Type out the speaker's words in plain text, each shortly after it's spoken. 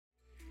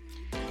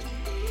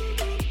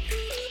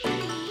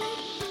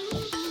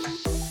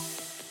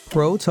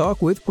Pro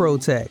Talk with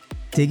ProTech,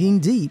 digging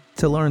deep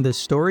to learn the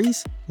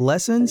stories,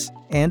 lessons,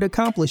 and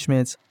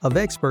accomplishments of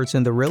experts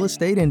in the real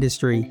estate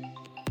industry.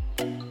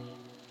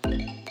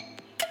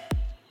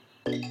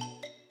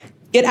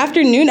 Good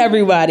afternoon,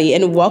 everybody,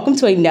 and welcome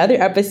to another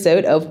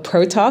episode of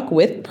Pro Talk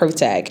with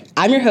ProTech.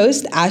 I'm your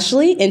host,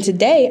 Ashley, and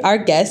today our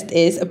guest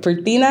is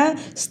Bertina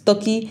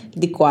Stuckey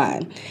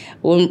Diquan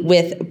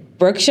with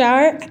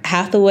Berkshire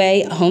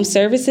Hathaway Home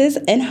Services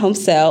and Home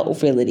Sale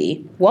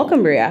Realty.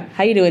 Welcome, Maria.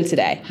 How are you doing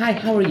today? Hi,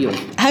 how are you?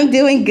 I'm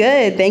doing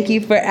good. Thank you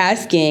for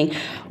asking.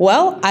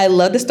 Well, I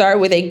love to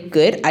start with a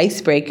good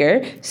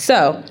icebreaker.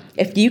 So,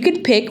 if you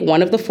could pick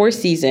one of the 4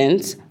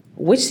 seasons,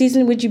 which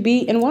season would you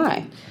be and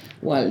why?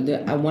 Well,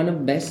 one of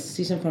the best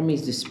season for me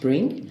is the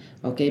spring,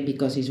 okay,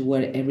 because it's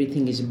where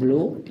everything is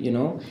blue,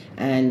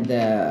 and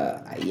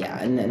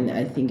and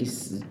I think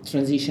it's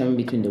transition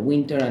between the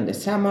winter and the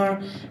summer,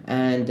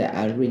 and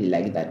I really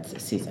like that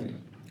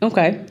season.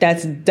 Okay,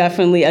 that's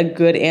definitely a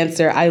good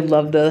answer. I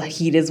love the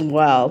heat as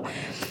well.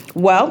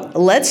 Well,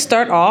 let's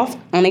start off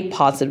on a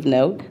positive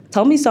note.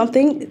 Tell me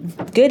something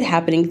good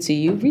happening to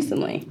you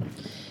recently.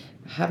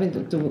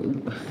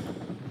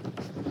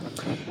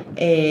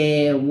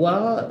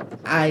 Well,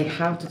 I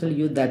have to tell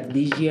you that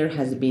this year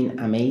has been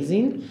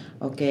amazing.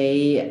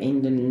 Okay,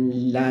 in the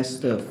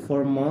last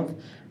 4 months,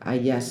 I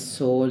just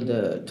sold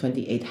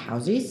 28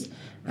 houses,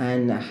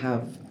 and I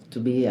have to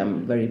be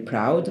very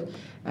proud,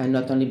 and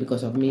not only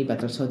because of me,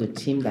 but also the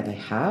team that I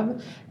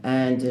have.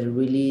 And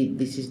really,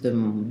 this is the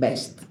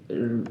best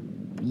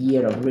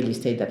year of real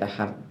estate that I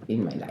have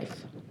in my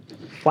life.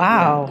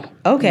 Wow.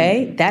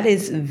 Okay. That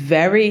is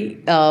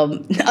very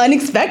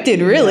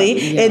unexpected, really.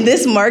 Yeah. In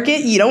this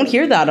market, you don't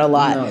hear that a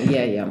lot. No,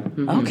 yeah.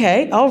 Mm-hmm.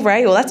 Okay. All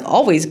right. Well, that's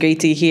always great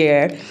to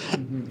hear.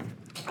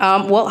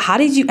 Mm-hmm. Well, how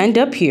did you end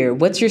up here?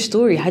 What's your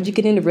story? How'd you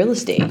get into real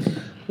estate?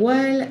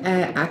 Well,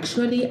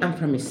 actually, I'm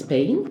from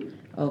Spain,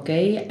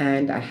 okay,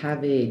 and I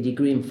have a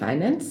degree in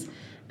finance.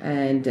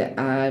 And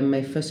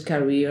my first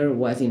career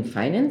was in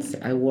finance.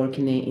 I work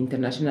in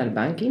international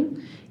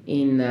banking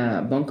in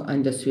Banque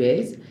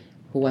Industrielle,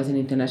 who was an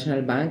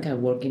international bank. I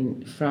work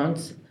in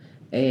France,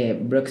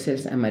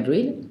 Brussels, and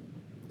Madrid.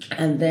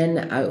 And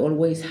then I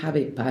always have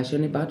a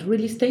passion about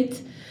real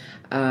estate.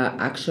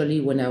 Actually,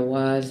 when I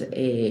was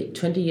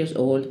 20 years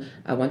old,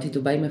 I wanted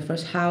to buy my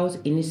first house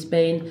in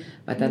Spain.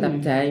 But at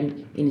that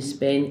time, in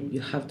Spain,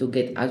 you have to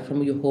get out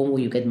from your home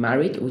when you get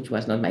married, which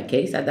was not my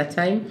case at that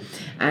time.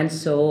 And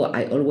so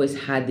I always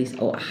had this,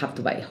 I have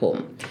to buy a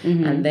home.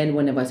 Mm-hmm. And then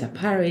when I was at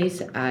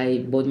Paris,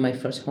 I bought my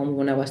first home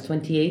when I was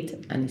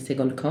 28, and a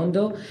second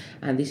condo.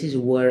 And this is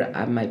where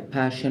my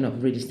passion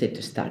of real estate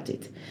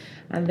started.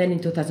 And then in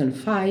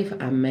 2005,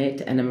 I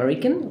met an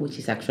American, which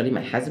is actually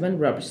my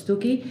husband, Robert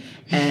Stuckey.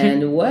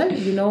 And well,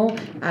 we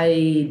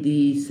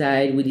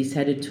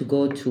decided to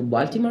go to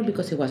Baltimore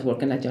because he was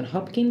working at Johns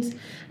Hopkins.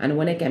 And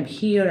when I came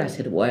here, I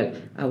said, well,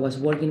 I was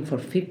working for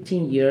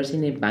 15 years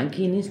in the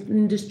banking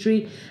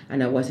industry,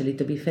 and I was a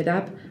little bit fed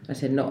up. I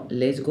said, no,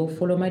 let's go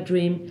follow my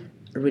dream,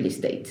 real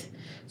estate.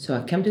 So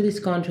I came to this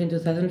country in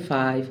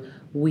 2005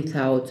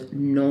 without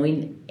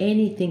knowing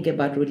anything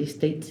about real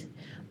estate,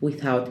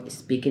 without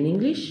speaking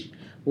English,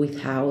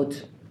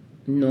 without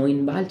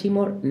knowing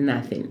Baltimore,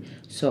 nothing.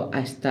 So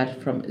I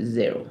start from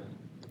zero.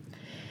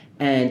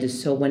 And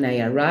so when I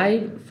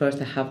arrive,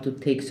 first I have to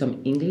take some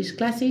English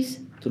classes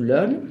to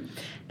learn.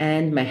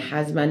 And my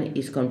husband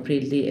is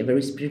completely a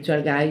very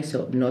spiritual guy,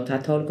 so not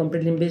at all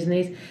completely in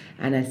business.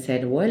 And I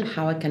said, well,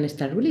 how I can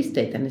start real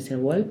estate? And I said,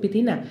 well,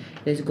 Bettina,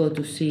 let's go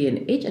to see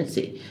an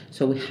agency.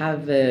 So we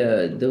have,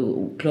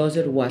 the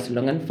closer was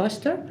Long &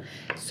 Foster.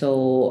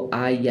 So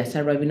I just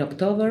arrived in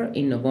October.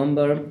 In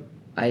November,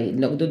 I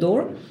knocked the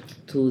door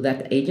to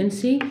that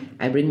agency.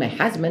 I bring my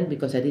husband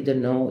because I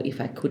didn't know if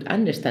I could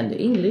understand the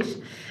English.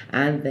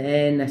 And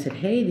then I said,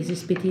 hey, this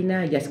is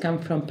Bettina. I just come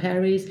from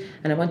Paris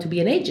and I want to be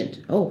an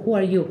agent. Oh, who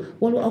are you?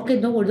 Well, okay,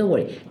 don't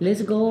worry.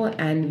 Let's go,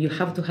 and you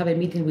have to have a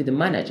meeting with the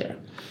manager.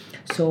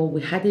 So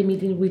we had a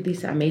meeting with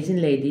this amazing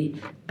lady,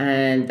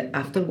 and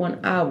after 1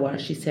 hour,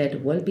 she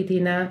said, well,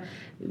 Bettina,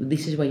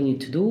 this is what you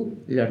need to do.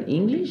 Learn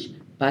English,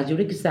 pass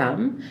your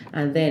exam,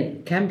 and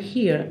then come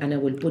here and I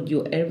will put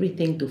you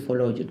everything to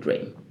follow your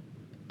dream.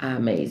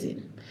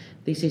 Amazing.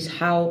 This is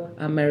how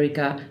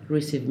America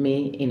received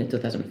me in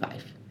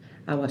 2005.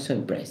 I was so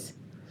impressed.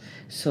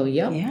 So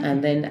yeah,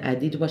 and then I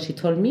did what she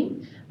told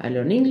me. I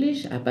learned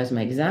English, I passed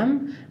my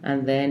exam,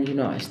 and then,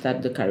 I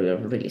started the career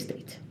of real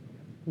estate.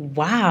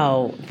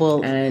 Wow.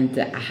 Well, and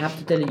I have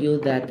to tell you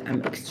that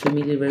I'm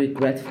extremely very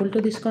grateful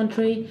to this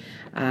country.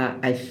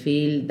 I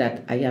feel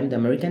that I am the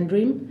American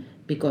dream,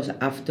 because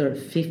after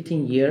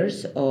 15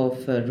 years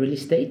of real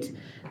estate,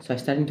 so I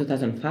started in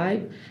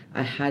 2005,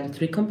 I had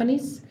 3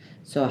 companies.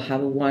 So I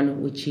have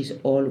one which is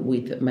all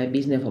with my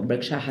business of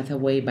Berkshire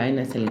Hathaway buying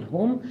and selling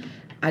home.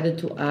 Added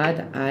to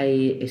add,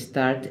 I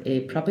start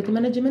a property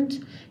management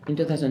in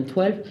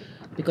 2012,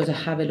 because I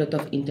have a lot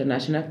of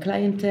international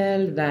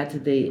clientele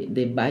that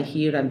they buy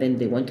here and then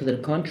they went to their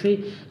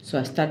country. So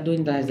I started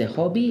doing that as a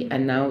hobby,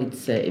 and now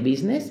it's a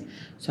business.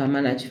 So I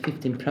manage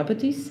 15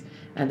 properties.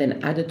 And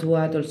then added to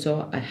that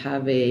also, I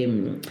have a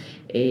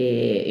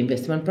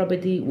investment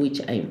property which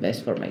I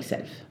invest for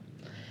myself.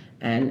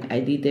 And I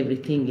did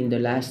everything in the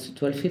last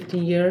 12,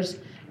 15 years.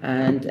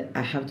 And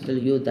I have to tell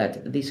you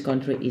that this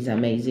country is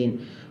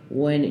amazing.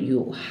 When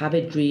you have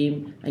a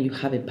dream and you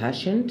have a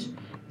passion,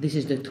 this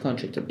is the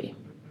country to be.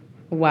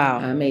 Wow.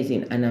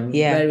 Amazing. And I'm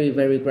very,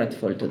 very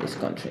grateful to this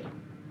country.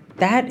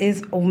 That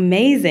is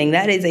amazing.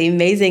 That is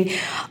amazing.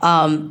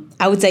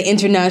 I would say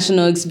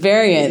international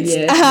experience.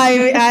 Yes.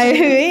 I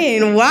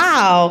mean,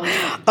 wow.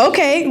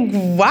 Okay.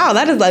 Wow.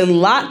 That is a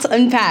lot to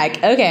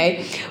unpack.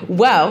 Okay.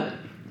 Well,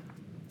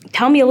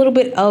 tell me a little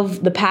bit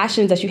of the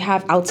passions that you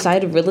have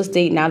outside of real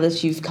estate now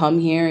that you've come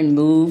here and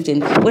moved,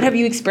 and what have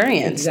you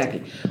experienced?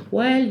 Exactly.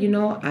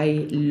 Well,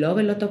 I love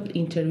a lot of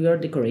interior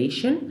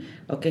decoration.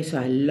 Okay, so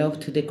I love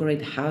to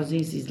decorate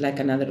houses. It's like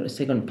another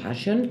second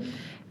passion.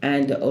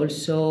 And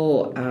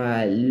also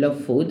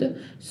love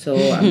food. So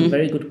I'm a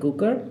very good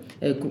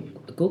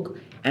cook.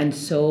 And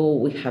so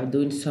we have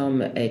doing some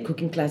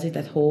cooking classes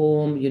at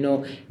home,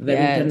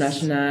 very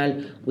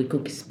international. We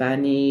cook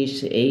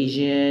Spanish,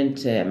 Asian,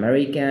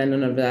 American,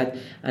 and all that.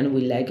 And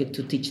we like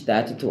to teach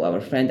that to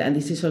our friends. And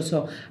this is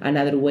also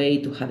another way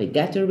to have a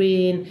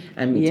gathering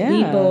and meet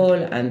people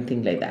and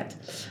things like that.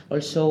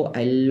 Also,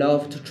 I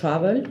love to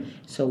travel.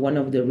 So one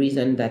of the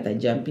reasons that I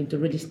jumped into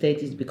real estate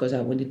is because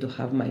I wanted to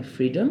have my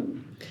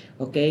freedom,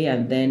 okay,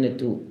 and then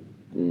to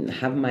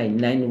have my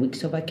 9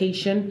 weeks of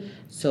vacation.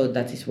 So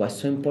that is what's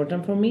so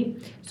important for me.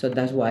 So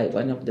that's why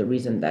one of the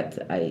reasons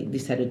that I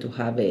decided to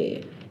have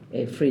a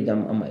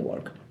freedom on my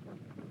work.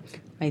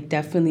 I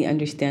definitely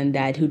understand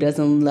that. Who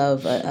doesn't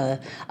love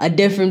a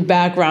different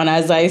background,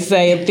 as I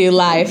say, through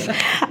life?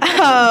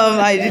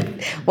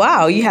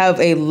 Wow, you have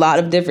a lot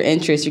of different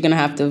interests. You're going to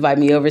have to invite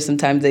me over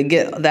sometime to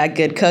get that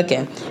good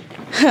cooking.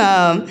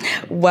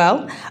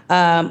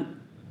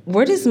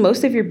 Where does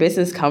most of your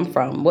business come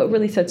from? What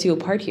really sets you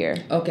apart here?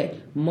 Okay,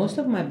 most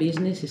of my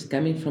business is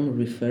coming from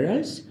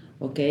referrals.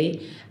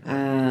 Okay,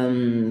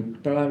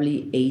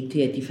 probably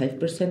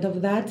 80-85%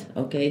 of that.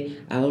 Okay,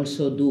 I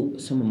also do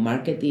some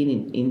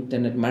marketing,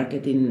 internet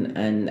marketing,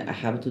 and I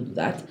have to do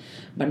that.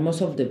 But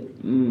most of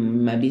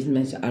my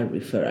business are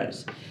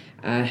referrals.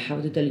 I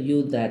have to tell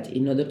you that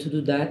in order to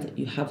do that,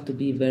 you have to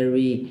be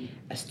very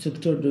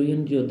structured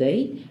during your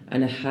day,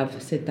 and I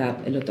have set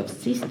up a lot of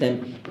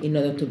system in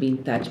order to be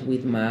in touch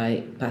with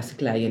my past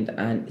client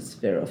and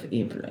sphere of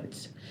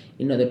influence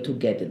in order to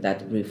get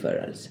that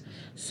referrals.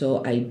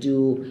 So I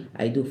do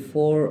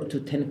 4 to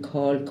 10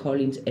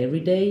 call-ins every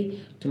day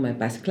to my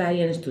past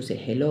clients to say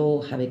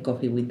hello, have a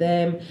coffee with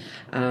them,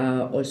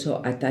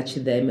 also attach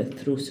them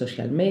through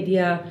social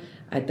media,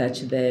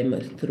 attach them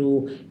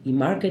through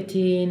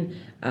e-marketing,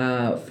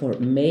 for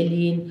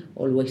mailing,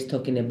 always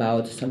talking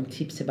about some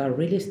tips about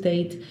real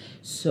estate.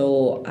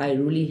 So I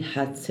really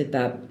had set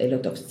up a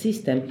lot of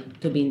system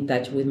to be in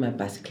touch with my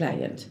past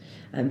clients,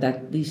 and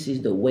that this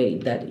is the way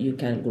that you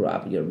can grow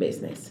up your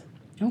business.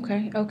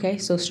 Okay.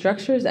 So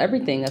structure is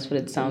everything. That's what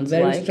it sounds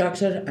like. Very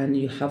structured, and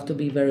you have to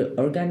be very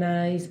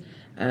organized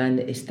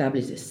and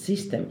establish a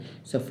system.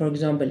 So for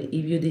example,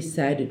 if you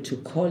decide to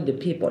call the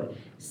people,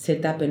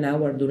 set up an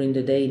hour during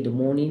the day in the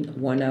morning,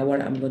 1 hour,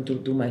 I'm going to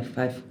do my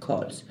 5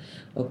 calls.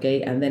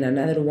 Okay, and then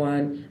another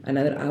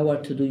hour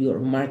to do your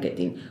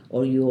marketing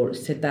or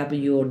set up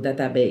your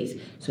database.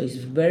 So it's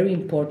very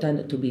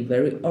important to be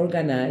very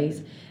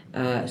organized,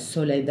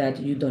 so like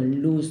that you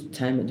don't lose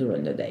time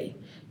during the day.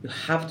 You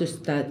have to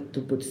start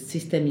to put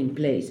system in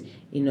place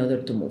in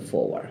order to move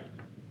forward.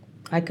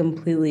 I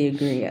completely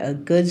agree. A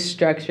good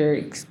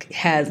structure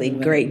has a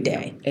great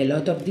day. A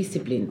lot of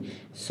discipline.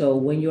 So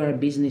when you are a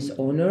business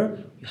owner,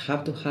 you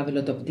have to have a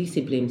lot of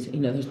disciplines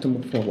in order to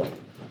move forward.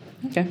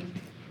 Okay.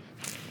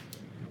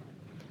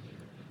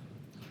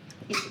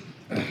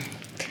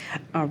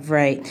 All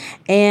right.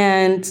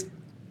 And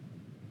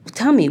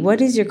tell me, what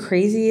is your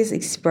craziest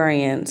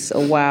experience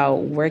while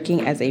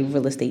working as a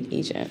real estate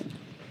agent?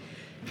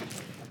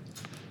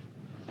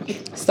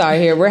 Sorry,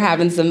 here we're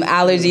having some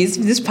allergies.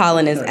 This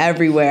pollen is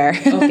everywhere.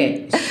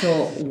 Okay,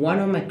 so one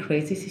of my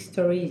craziest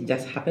stories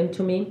just happened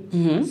to me.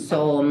 Mm-hmm.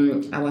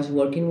 So I was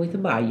working with a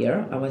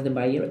buyer. I was the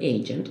buyer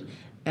agent,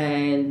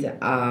 and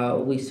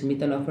we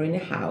submit an offer in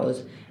a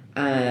house,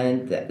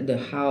 and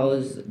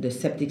the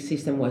septic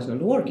system was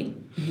not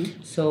working.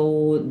 Mm-hmm.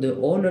 So the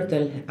owner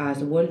told us,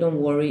 well, don't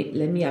worry,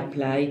 let me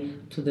apply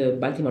to the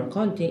Baltimore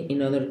County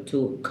in order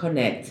to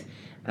connect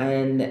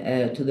and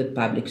to the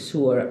public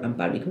sewer and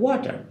public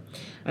water.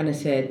 And I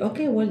said,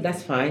 okay, well,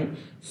 that's fine.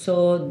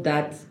 So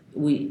that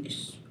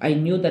I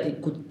knew that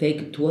it could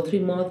take 2 or 3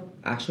 months,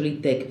 actually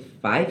take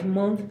 5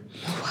 months.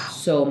 Wow.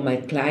 So my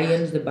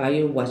clients, the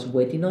buyer, was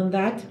waiting on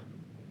that.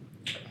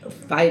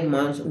 5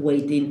 months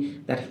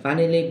waiting that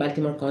finally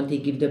Baltimore County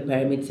give the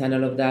permits and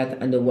all of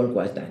that, and the work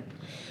was done.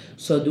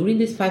 So during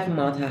this 5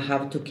 months, I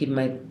have to keep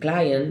my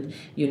client,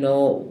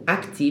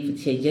 active,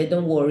 say, yeah,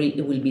 don't worry,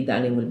 it will be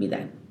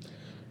done.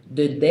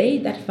 The day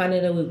that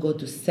finally we go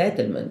to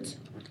settlement,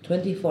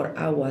 24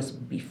 hours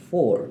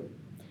before,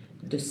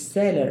 the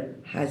seller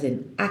has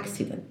an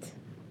accident.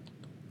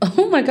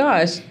 Oh my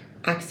gosh.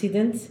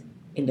 Accident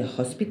in the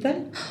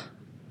hospital,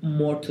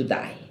 more to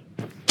die.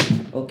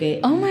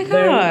 Okay? Oh my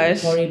Very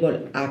gosh.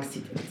 horrible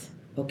accident.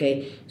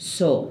 Okay?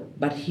 So,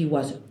 but he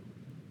was,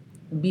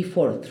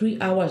 before 3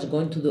 hours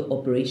going to the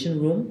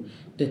operation room,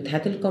 the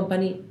title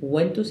company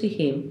went to see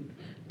him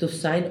to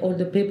sign all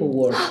the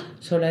paperwork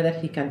so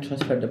that he can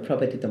transfer the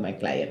property to my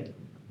client.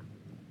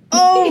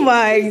 Oh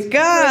my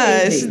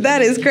gosh. Crazy.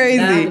 That is crazy.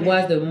 That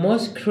was the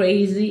most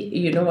crazy,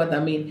 you know what I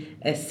mean,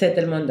 a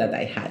settlement that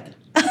I had.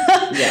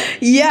 Yeah.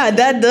 Yeah,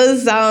 that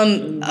does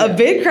sound a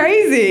bit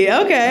crazy.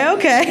 Okay.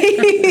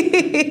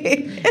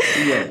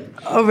 Yeah.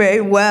 All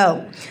right.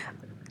 Well,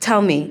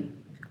 tell me,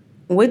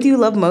 what do you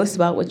love most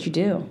about what you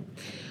do?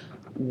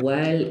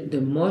 Well, the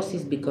most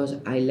is because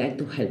I like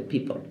to help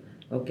people,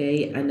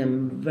 okay? And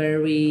I'm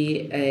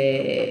very,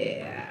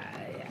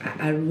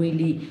 I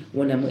really,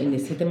 when I'm in the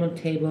settlement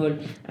table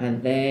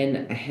and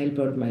then I help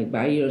out my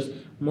buyers,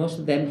 most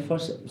of them,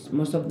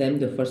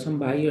 the first-time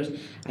buyers,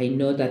 I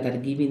know that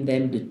I'm giving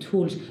them the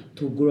tools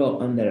to grow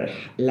on their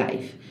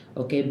life,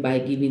 okay, by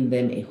giving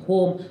them a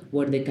home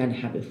where they can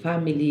have a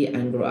family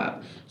and grow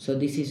up. So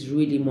this is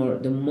really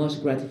the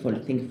most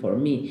gratifying thing for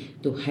me,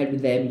 to help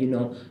them, you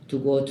know, to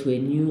go to a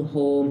new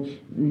home,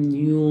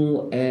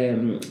 new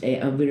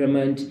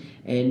environment,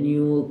 a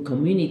new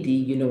community,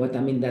 you know what I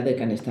mean, that they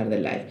can start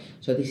their life.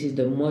 So this is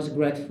the most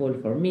grateful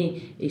for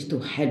me, is to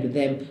help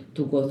them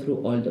to go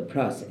through all the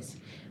process.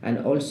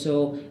 And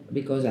also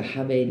because I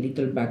have a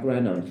little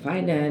background on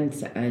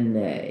finance and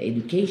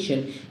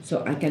education,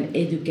 so I can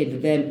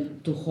educate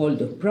them to hold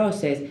the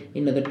process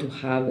in order to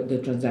have the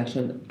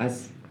transaction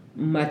as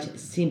much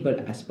simple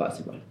as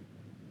possible.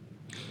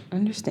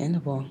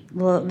 Understandable.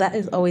 Well, that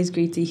is always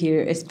great to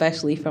hear,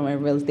 especially from a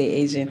real estate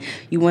agent.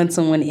 You want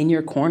someone in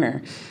your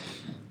corner.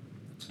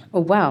 Oh,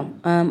 wow.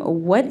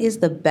 What is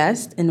the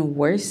best and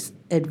worst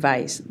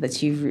advice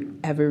that you've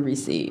ever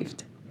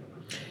received?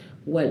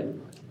 Well,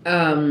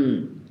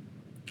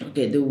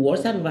 okay, the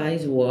worst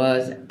advice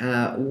was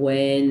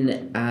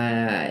when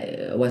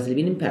I was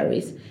living in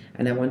Paris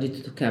and I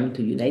wanted to come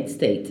to United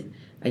States.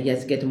 I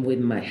just get with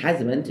my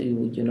husband,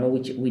 you know,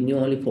 which we knew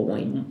only for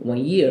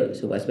one year,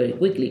 so it was very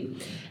quickly.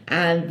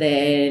 And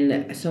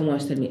then someone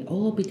was telling me,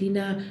 "Oh,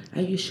 Bettina,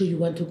 are you sure you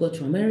want to go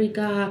to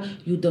America?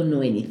 You don't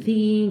know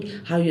anything.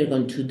 How you're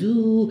going to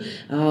do?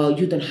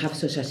 You don't have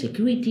Social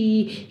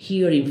Security.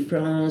 Here in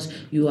France,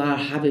 you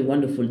have a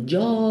wonderful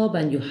job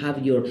and you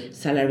have your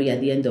salary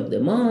at the end of the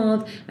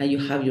month and you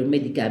have your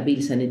medical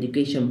bills and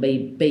education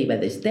paid by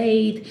the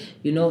state,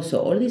 you know."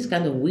 So all these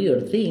kind of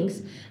weird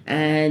things.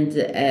 And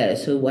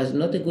so it was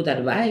not a good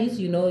advice,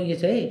 you know. You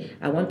say, "Hey,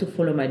 I want to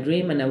follow my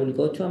dream and I will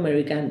go to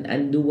America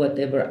and do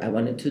whatever I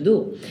wanted to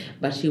do."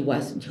 But she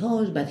was,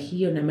 "George, but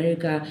here in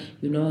America,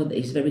 you know,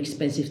 it's very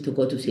expensive to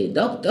go to see a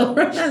doctor,"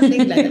 and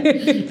things like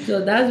that.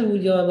 So that's,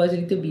 you know, was a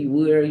little bit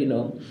weird, you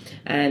know.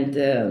 And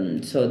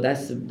so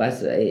was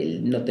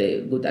not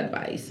a good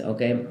advice,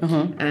 okay?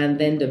 And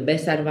then the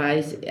best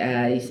advice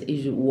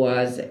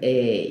was,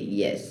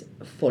 yes,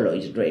 follow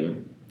his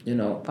dream. You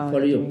know,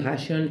 follow your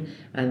passion,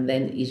 and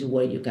then is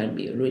where you can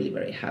be really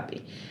very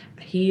happy.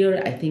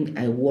 Here, I think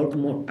I work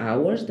more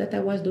hours that I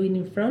was doing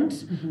in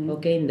France,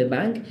 okay, in the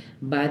bank,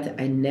 but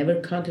I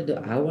never counted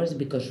the hours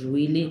because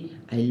really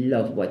I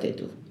love what I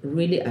do.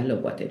 Really, I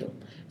love what I do.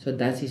 So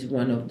that is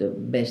one of the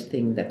best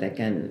things that I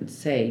can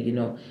say, you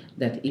know,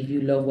 that if you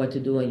love what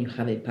you do and you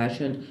have a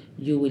passion,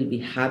 you will be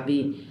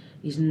happy.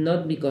 It's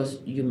not because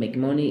you make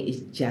money,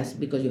 it's just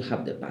because you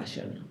have the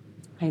passion.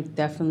 I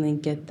definitely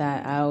get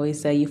that. I always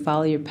say you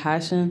follow your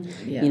passion.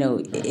 Yeah. You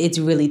know, it's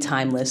really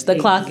timeless. The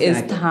clock is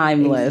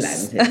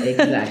timeless.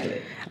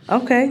 Exactly.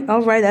 Okay.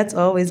 All right. That's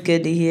always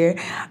good to hear.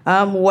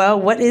 Well,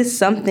 what is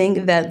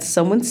something that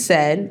someone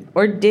said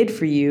or did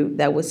for you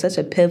that was such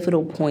a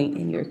pivotal point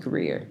in your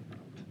career?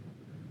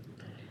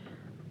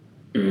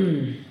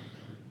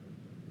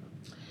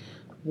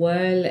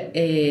 Well,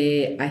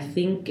 I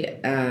think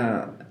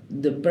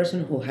the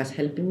person who has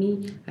helped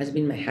me has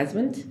been my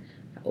husband.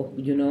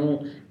 You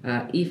know,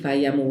 if I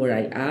am where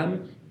I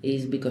am,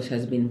 is because he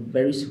has been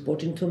very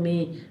supporting to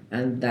me,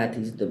 and that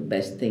is the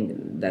best thing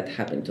that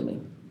happened to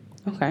me.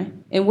 Okay.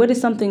 And what is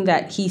something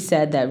that he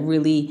said that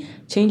really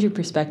changed your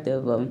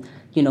perspective of,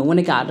 you know, when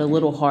it got a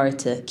little hard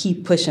to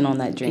keep pushing on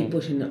that dream? Keep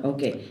pushing.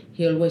 Okay.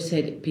 He always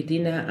said,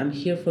 "Bettina, I'm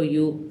here for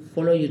you.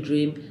 Follow your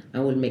dream. I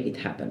will make it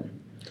happen.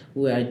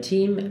 We are a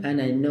team,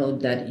 and I know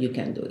that you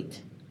can do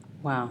it."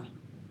 Wow.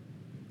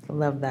 I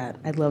love that.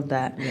 I love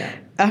that. Yeah.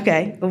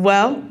 Okay.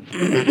 Well,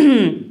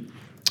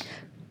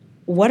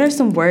 what are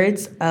some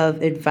words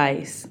of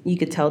advice you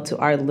could tell to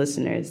our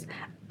listeners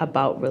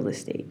about real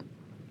estate?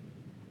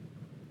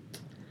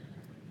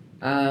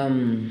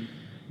 Can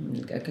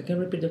you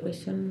repeat the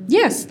question?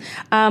 Yes.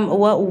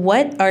 Well,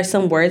 what are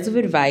some words of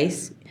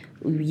advice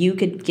you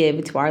could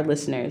give to our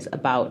listeners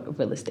about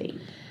real estate?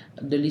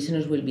 The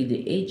listeners will be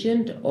the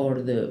agent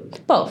or the...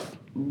 Both.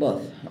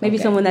 Both. Maybe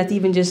okay. Someone that's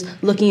even just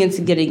looking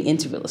into getting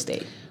into real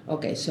estate.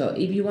 Okay, so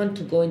if you want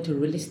to go into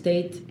real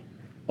estate,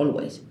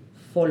 always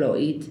follow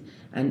it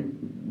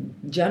and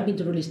jump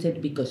into real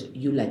estate because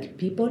you like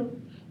people,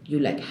 you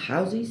like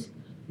houses,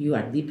 you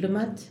are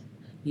diplomat,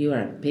 you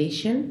are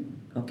patient,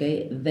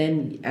 okay,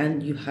 then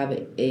and you have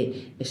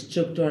a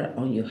structure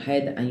on your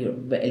head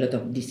and a lot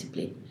of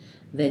discipline.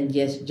 Then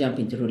yes, jump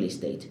into real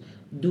estate.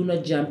 Do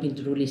not jump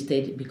into real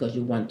estate because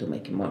you want to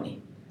make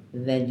money.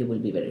 Then you will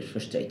be very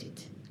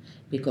frustrated.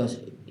 Because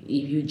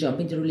if you jump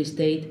into real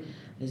estate,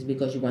 it's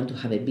because you want to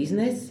have a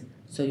business.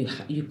 So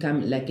you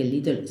come like a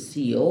little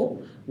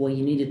CEO where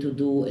you need to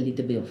do a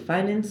little bit of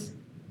finance,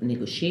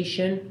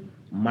 negotiation,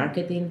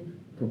 marketing,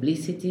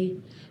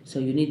 publicity. So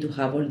you need to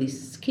have all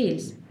these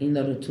skills in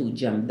order to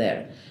jump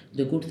there.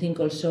 The good thing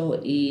also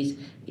is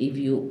if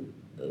you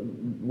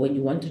when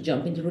you want to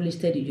jump into real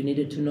estate, you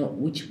needed to know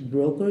which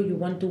broker you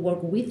want to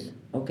work with,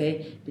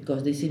 okay?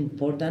 Because this is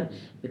important,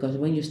 because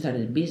when you start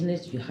a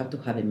business, you have to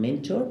have a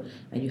mentor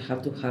and you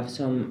have to have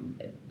some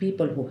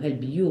people who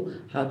help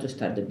you how to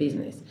start the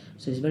business.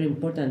 So it's very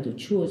important to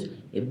choose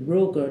a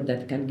broker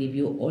that can give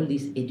you all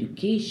this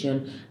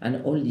education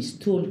and all this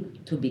tool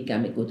to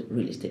become a good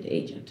real estate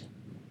agent.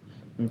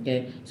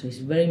 Okay, so it's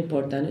very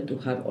important to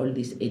have all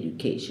this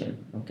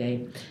education,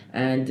 okay?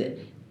 And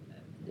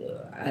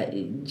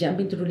jump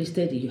into real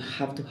estate, you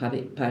have to have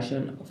a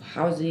passion of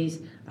houses,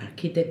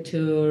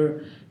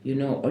 architecture,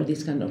 all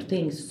these kind of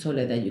things, so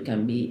that you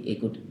can be a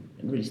good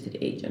real estate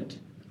agent.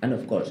 And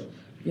of course,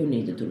 you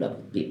need to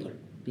love people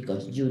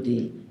because you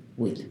deal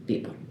with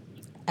people.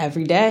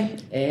 Every day.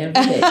 Every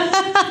day.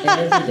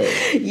 Every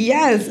day.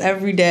 Yes,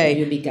 every day.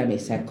 You become a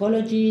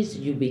psychologist,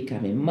 you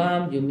become a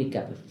mom, you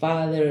become a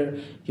father,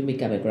 you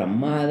become a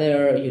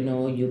grandmother,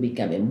 you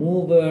become a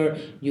mover,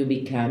 you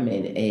become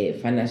a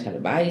financial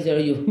advisor,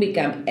 you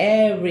become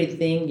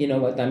everything, you know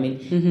what I mean,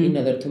 in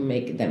order to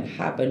make them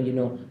happen,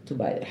 to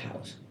buy the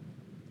house.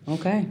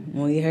 Okay.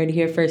 Well, you heard it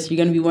here first. You're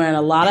going to be wearing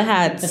a lot of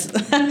hats.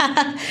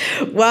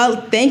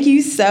 Well, thank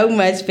you so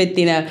much,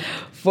 Bettina,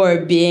 for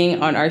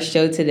being on our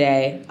show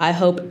today. I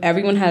hope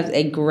everyone has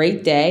a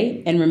great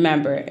day. And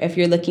remember, if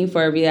you're looking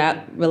for a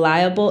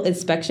reliable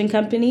inspection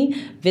company,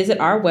 visit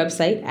our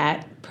website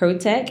at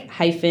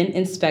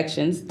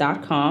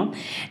protech-inspections.com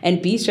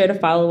and be sure to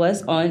follow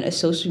us on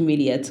social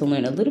media to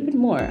learn a little bit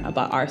more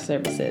about our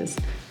services.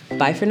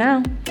 Bye for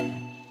now.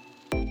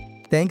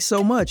 Thanks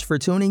so much for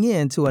tuning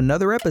in to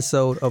another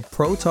episode of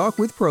Pro Talk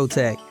with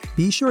ProTech.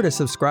 Be sure to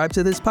subscribe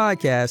to this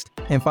podcast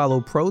and follow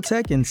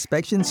ProTech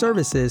Inspection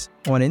Services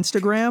on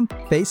Instagram,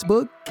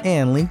 Facebook,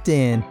 and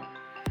LinkedIn.